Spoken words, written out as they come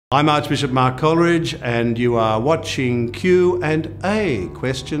I'm Archbishop Mark Coleridge, and you are watching Q&A,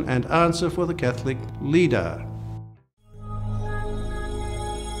 question and answer for the Catholic leader.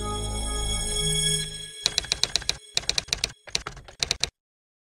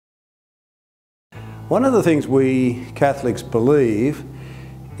 One of the things we Catholics believe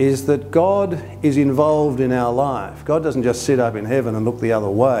is that God is involved in our life. God doesn't just sit up in heaven and look the other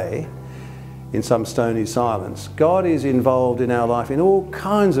way in some stony silence. God is involved in our life in all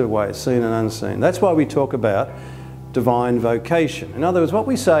kinds of ways, seen and unseen. That's why we talk about divine vocation. In other words, what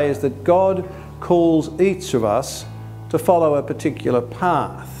we say is that God calls each of us to follow a particular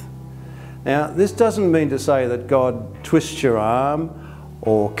path. Now, this doesn't mean to say that God twists your arm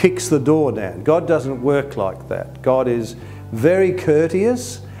or kicks the door down. God doesn't work like that. God is very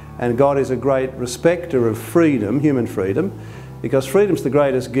courteous, and God is a great respecter of freedom, human freedom, because freedom's the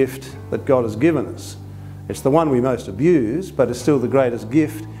greatest gift that God has given us. It's the one we most abuse, but it's still the greatest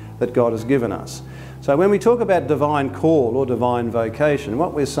gift that God has given us. So when we talk about divine call or divine vocation,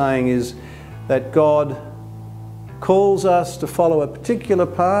 what we're saying is that God calls us to follow a particular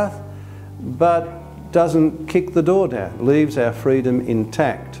path, but doesn't kick the door down, leaves our freedom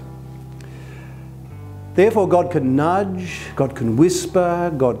intact. Therefore, God can nudge, God can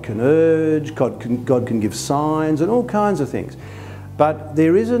whisper, God can urge, God can give signs and all kinds of things. But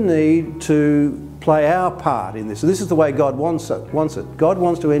there is a need to play our part in this. This is the way God wants it. God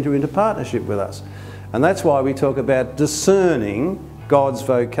wants to enter into partnership with us. And that's why we talk about discerning God's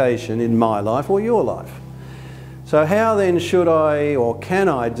vocation in my life or your life. So how then should I or can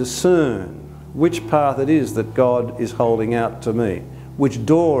I discern which path it is that God is holding out to me? Which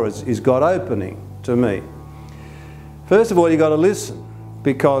door is God opening to me? First of all, you've got to listen,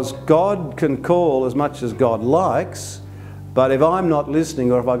 because God can call as much as God likes, but if I'm not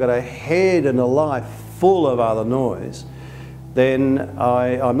listening, or if I've got a head and a life full of other noise, then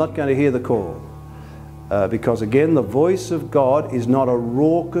I'm not going to hear the call. Because again, the voice of God is not a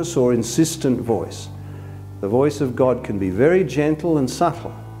raucous or insistent voice. The voice of God can be very gentle and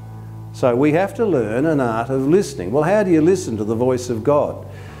subtle. So we have to learn an art of listening. Well, how do you listen to the voice of God?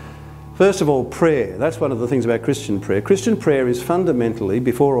 First of all, prayer. That's one of the things about Christian prayer. Christian prayer is fundamentally,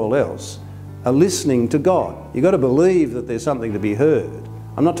 before all else, a listening to God. You've got to believe that there's something to be heard.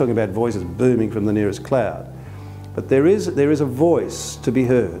 I'm not talking about voices booming from the nearest cloud, but there is a voice to be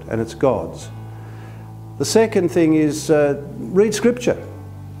heard, and it's God's. The second thing is read Scripture.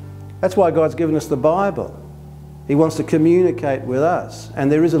 That's why God's given us the Bible. He wants to communicate with us,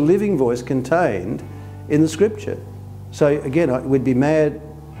 and there is a living voice contained in the Scripture. So again, we'd be mad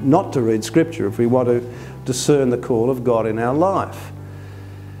not to read Scripture if we want to discern the call of God in our life.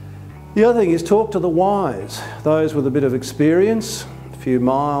 The other thing is talk to the wise, those with a bit of experience, a few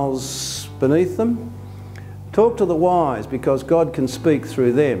miles beneath them. Talk to the wise, because God can speak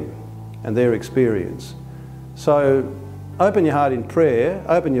through them and their experience. So open your heart in prayer,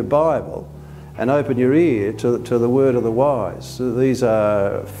 open your Bible, and open your ear to the word of the wise. So these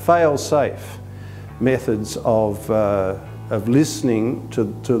are fail-safe methods of listening to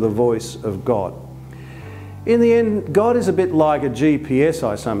the voice of God. In the end, God is a bit like a GPS,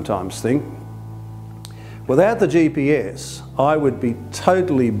 I sometimes think. Without the GPS, I would be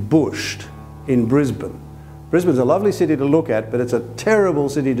totally bushed in Brisbane. Brisbane's a lovely city to look at, but it's a terrible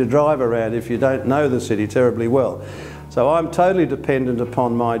city to drive around if you don't know the city terribly well. So I'm totally dependent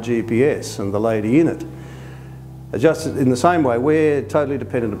upon my GPS and the lady in it. Just in the same way, we're totally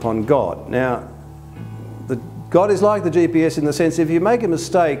dependent upon God. Now, God is like the GPS in the sense, if you make a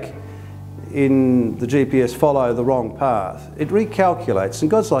mistake in the GPS, follow the wrong path, it recalculates,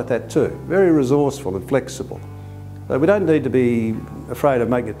 and God's like that too, very resourceful and flexible. So we don't need to be afraid of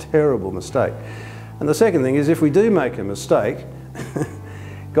making a terrible mistake. And the second thing is, if we do make a mistake,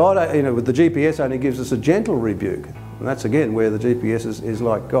 God, with the GPS, only gives us a gentle rebuke. And that's again where the GPS is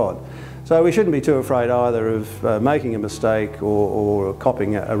like God. So we shouldn't be too afraid either of making a mistake or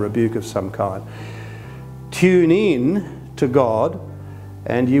copping a rebuke of some kind. Tune in to God,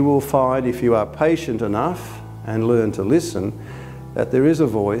 and you will find, if you are patient enough and learn to listen, that there is a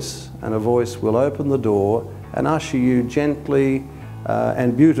voice, and a voice will open the door and usher you gently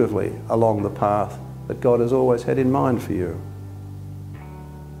and beautifully along the path that God has always had in mind for you.